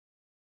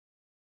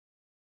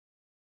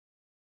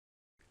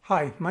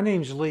Hi, my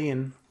name's Lee,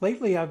 and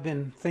lately I've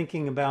been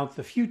thinking about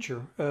the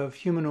future of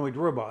humanoid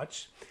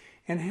robots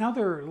and how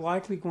they're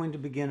likely going to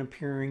begin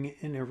appearing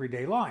in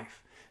everyday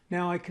life.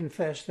 Now, I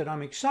confess that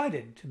I'm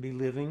excited to be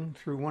living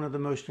through one of the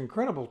most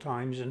incredible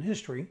times in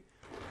history,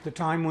 the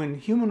time when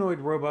humanoid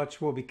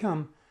robots will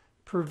become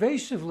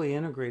pervasively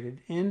integrated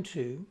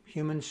into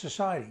human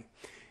society.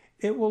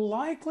 It will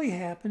likely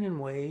happen in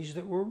ways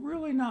that we're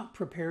really not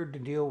prepared to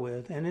deal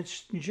with, and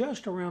it's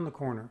just around the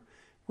corner.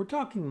 We're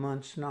talking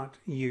months, not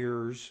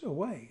years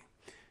away.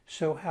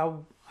 So,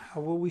 how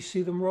will we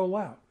see them roll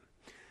out?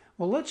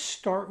 Well, let's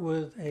start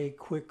with a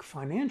quick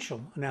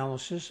financial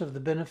analysis of the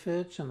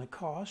benefits and the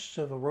costs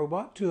of a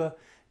robot to a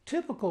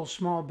typical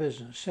small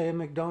business, say a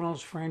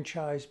McDonald's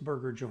franchise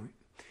burger joint.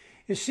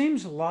 It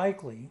seems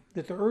likely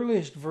that the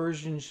earliest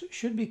versions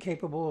should be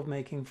capable of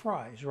making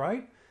fries,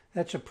 right?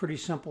 That's a pretty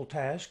simple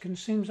task and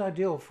seems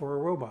ideal for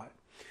a robot.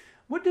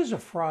 What does a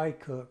fry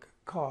cook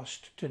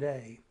cost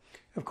today?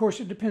 Of course,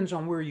 it depends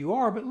on where you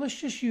are, but let's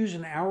just use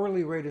an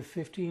hourly rate of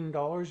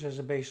 $15 as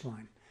a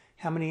baseline.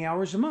 How many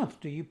hours a month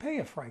do you pay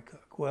a fry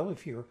cook? Well,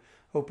 if you're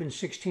open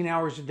 16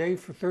 hours a day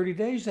for 30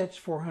 days, that's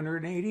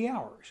 480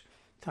 hours.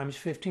 Times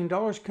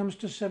 $15 comes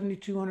to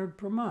 $7,200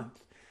 per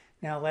month.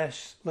 Now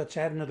let's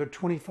add another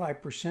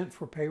 25%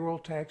 for payroll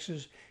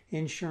taxes,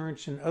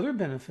 insurance, and other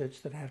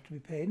benefits that have to be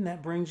paid, and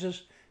that brings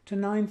us to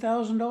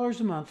 $9,000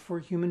 a month for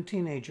a human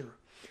teenager.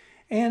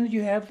 And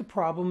you have the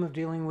problem of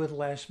dealing with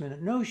last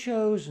minute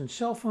no-shows and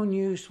cell phone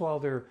use while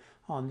they're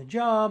on the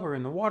job or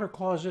in the water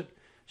closet.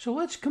 So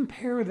let's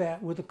compare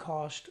that with the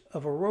cost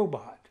of a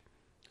robot.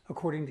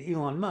 According to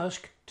Elon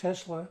Musk,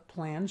 Tesla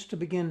plans to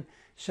begin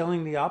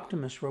selling the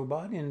Optimus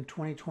robot in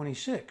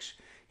 2026.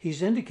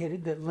 He's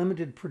indicated that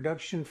limited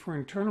production for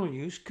internal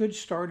use could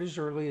start as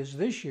early as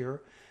this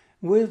year,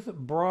 with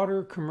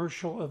broader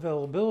commercial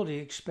availability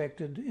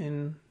expected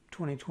in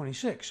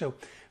 2026. So,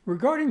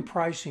 regarding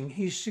pricing,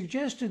 he's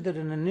suggested that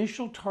an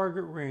initial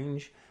target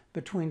range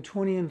between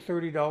 $20 and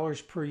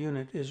 $30 per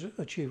unit is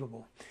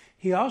achievable.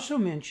 He also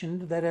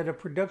mentioned that at a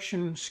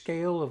production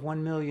scale of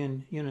 1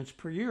 million units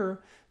per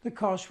year, the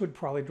cost would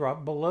probably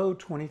drop below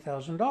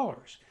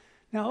 $20,000.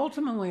 Now,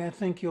 ultimately, I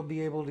think you'll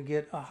be able to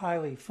get a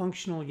highly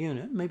functional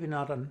unit, maybe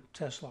not a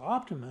Tesla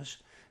Optimus,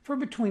 for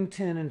between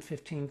 $10,000 and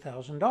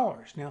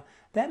 $15,000. Now,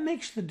 that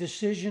makes the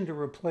decision to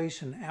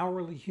replace an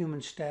hourly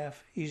human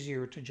staff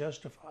easier to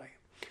justify.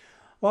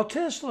 While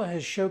Tesla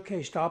has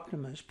showcased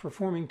Optimus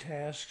performing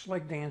tasks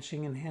like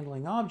dancing and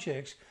handling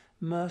objects,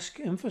 Musk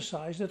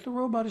emphasized that the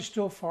robot is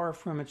still far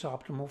from its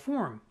optimal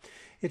form.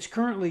 It's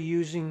currently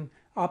using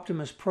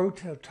Optimus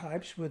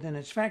prototypes within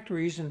its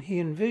factories, and he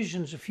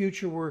envisions a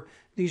future where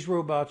these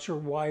robots are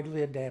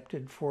widely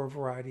adapted for a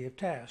variety of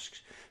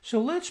tasks.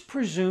 So let's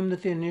presume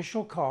that the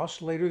initial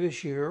cost later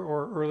this year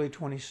or early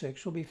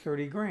 26 will be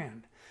 30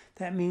 grand.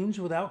 That means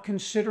without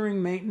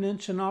considering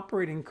maintenance and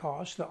operating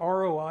costs, the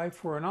ROI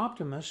for an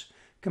Optimus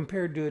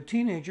compared to a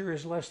teenager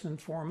is less than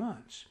 4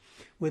 months.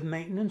 With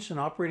maintenance and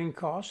operating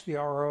costs, the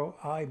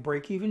ROI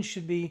break-even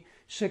should be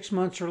 6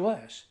 months or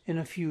less. In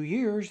a few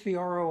years, the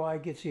ROI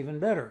gets even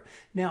better.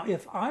 Now,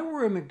 if I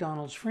were a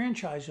McDonald's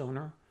franchise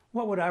owner,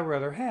 what would I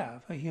rather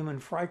have, a human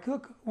fry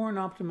cook or an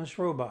Optimus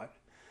robot?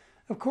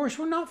 Of course,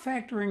 we're not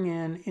factoring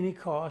in any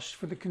costs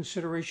for the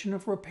consideration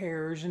of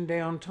repairs and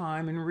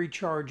downtime and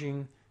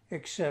recharging,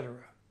 etc.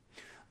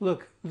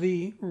 Look,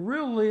 the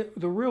reality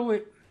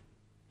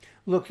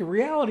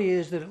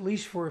is that at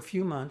least for a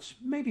few months,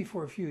 maybe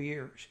for a few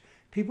years,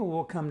 people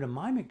will come to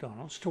my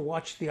McDonald's to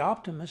watch the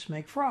Optimus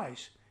make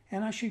fries,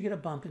 and I should get a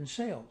bump in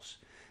sales.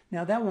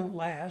 Now, that won't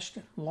last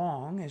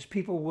long, as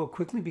people will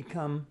quickly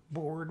become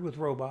bored with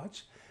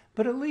robots,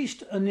 but at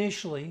least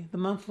initially,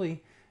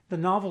 the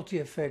novelty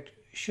effect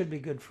should be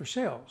good for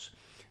sales.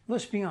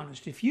 Let's be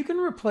honest, if you can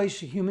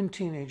replace a human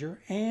teenager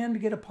and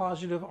get a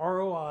positive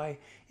ROI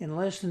in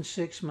less than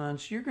 6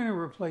 months, you're going to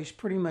replace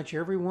pretty much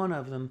every one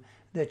of them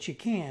that you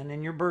can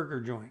in your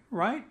burger joint,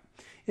 right?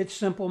 It's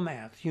simple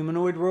math.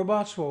 Humanoid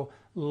robots will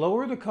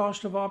lower the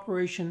cost of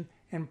operation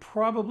and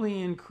probably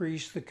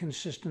increase the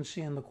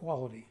consistency and the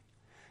quality.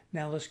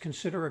 Now let's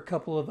consider a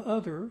couple of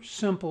other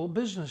simple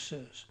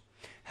businesses.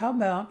 How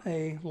about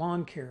a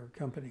lawn care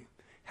company?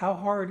 How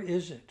hard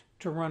is it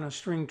to run a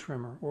string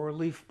trimmer or a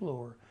leaf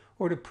blower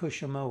or to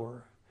push a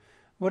mower?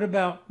 What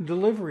about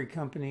delivery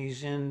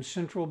companies in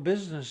central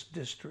business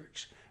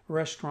districts,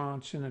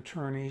 restaurants and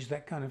attorneys,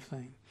 that kind of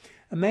thing?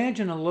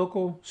 Imagine a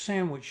local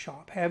sandwich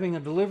shop having a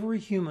delivery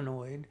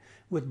humanoid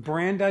with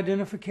brand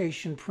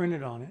identification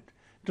printed on it,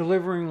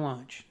 delivering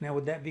lunch. Now,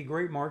 would that be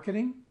great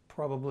marketing?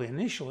 Probably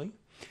initially.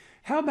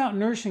 How about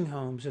nursing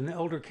homes and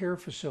elder care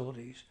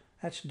facilities?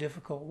 That's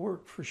difficult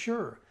work for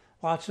sure.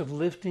 Lots of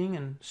lifting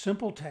and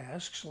simple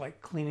tasks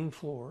like cleaning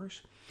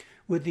floors,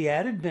 with the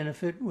added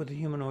benefit with the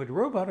humanoid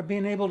robot of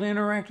being able to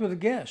interact with the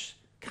guests.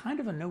 Kind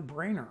of a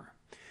no-brainer.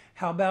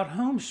 How about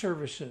home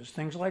services?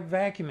 Things like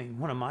vacuuming,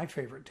 one of my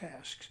favorite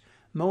tasks,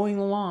 mowing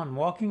the lawn,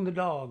 walking the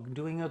dog,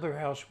 doing other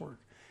housework,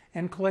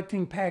 and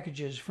collecting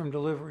packages from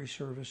delivery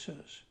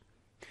services.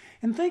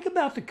 And think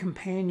about the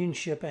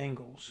companionship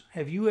angles.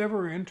 Have you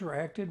ever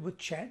interacted with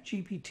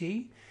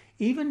ChatGPT?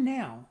 Even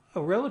now,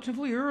 a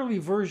relatively early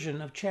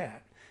version of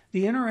chat,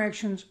 the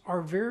interactions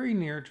are very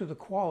near to the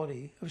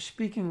quality of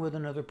speaking with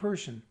another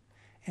person.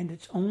 And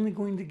it's only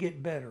going to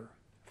get better,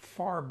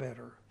 far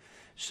better.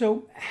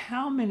 So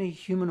how many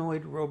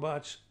humanoid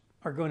robots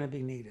are going to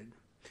be needed?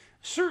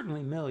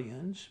 Certainly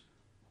millions,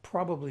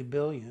 probably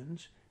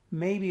billions,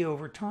 maybe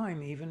over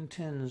time even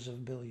tens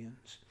of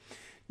billions.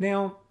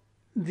 Now,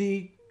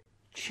 the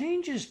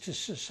changes to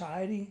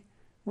society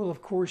will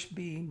of course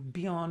be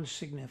beyond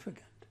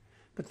significant,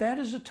 but that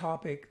is a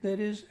topic that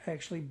is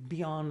actually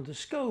beyond the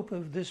scope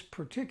of this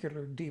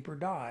particular deeper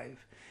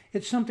dive.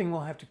 It's something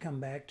we'll have to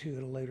come back to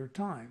at a later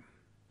time.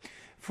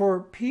 For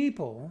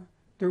people,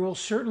 there will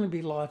certainly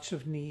be lots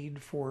of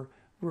need for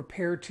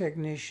repair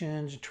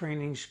technicians,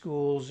 training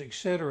schools,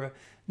 etc.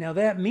 Now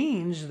that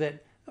means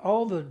that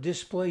all the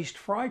displaced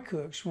fry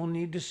cooks will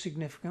need to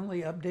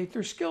significantly update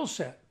their skill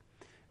set,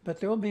 but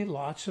there will be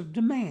lots of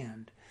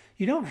demand.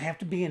 You don't have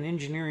to be an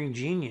engineering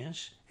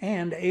genius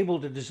and able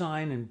to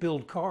design and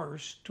build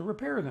cars to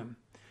repair them.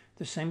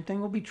 The same thing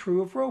will be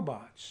true of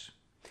robots.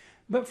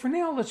 But for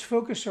now, let's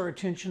focus our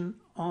attention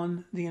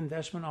on the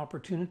investment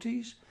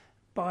opportunities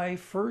by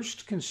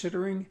first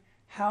considering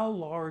how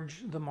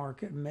large the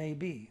market may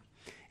be.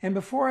 And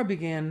before I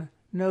begin,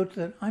 note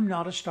that I'm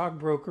not a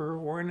stockbroker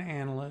or an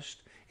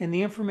analyst, and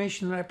the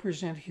information that I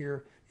present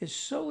here is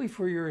solely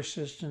for your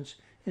assistance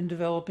in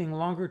developing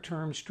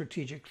longer-term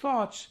strategic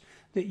thoughts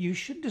that you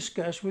should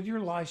discuss with your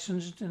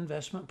licensed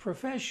investment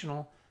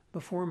professional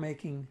before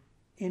making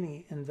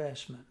any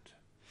investment.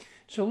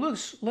 So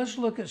let's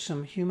look at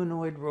some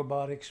humanoid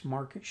robotics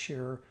market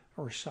share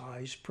or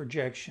size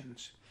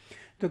projections.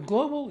 The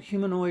global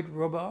humanoid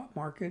robot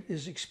market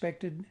is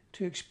expected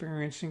to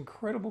experience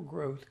incredible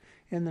growth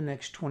in the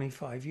next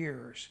 25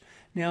 years.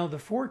 Now, the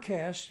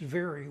forecasts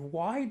vary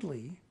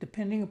widely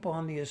depending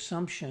upon the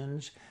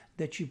assumptions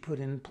that you put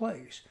in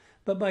place.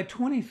 But by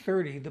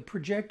 2030, the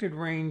projected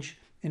range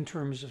in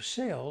terms of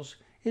sales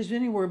is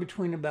anywhere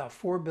between about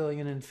 $4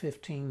 billion and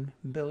 $15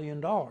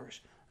 billion.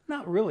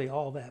 Not really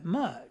all that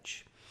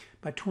much.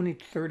 By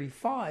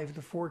 2035,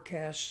 the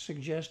forecasts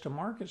suggest a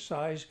market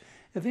size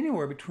of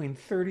anywhere between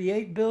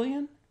 38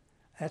 billion,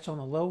 that's on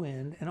the low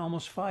end, and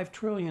almost 5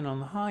 trillion on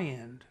the high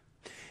end.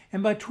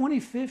 And by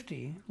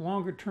 2050,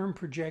 longer-term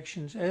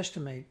projections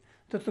estimate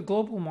that the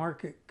global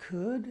market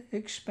could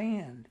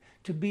expand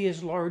to be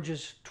as large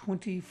as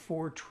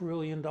 $24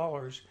 trillion,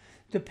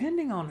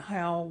 depending on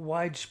how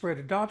widespread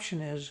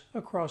adoption is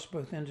across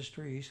both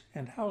industries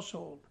and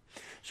household.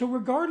 So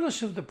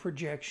regardless of the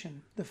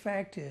projection, the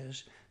fact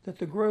is that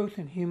the growth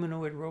in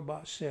humanoid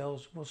robot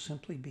sales will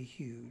simply be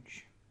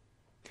huge.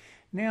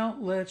 Now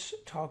let's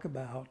talk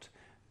about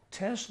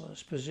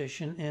Tesla's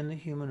position in the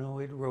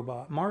humanoid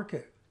robot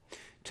market.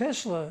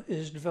 Tesla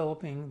is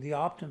developing the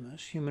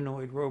Optimus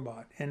humanoid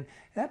robot, and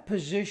that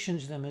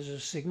positions them as a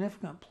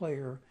significant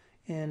player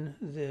in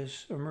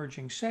this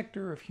emerging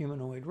sector of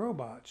humanoid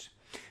robots.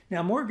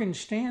 Now, Morgan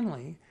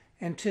Stanley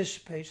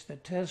anticipates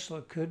that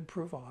Tesla could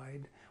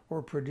provide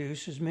or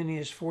produce as many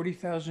as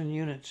 40,000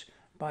 units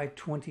by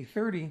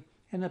 2030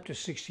 and up to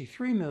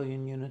 63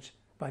 million units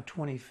by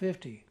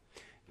 2050.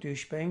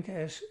 Deutsche Bank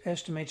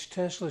estimates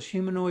Tesla's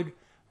humanoid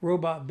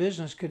robot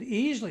business could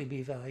easily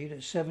be valued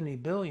at 70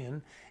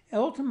 billion,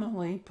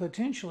 ultimately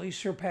potentially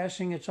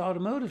surpassing its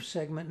automotive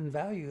segment in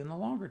value in the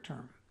longer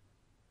term.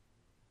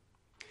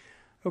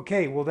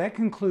 Okay, well that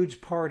concludes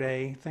part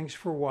A. Thanks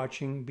for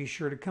watching. Be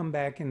sure to come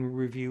back and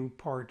review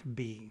part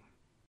B.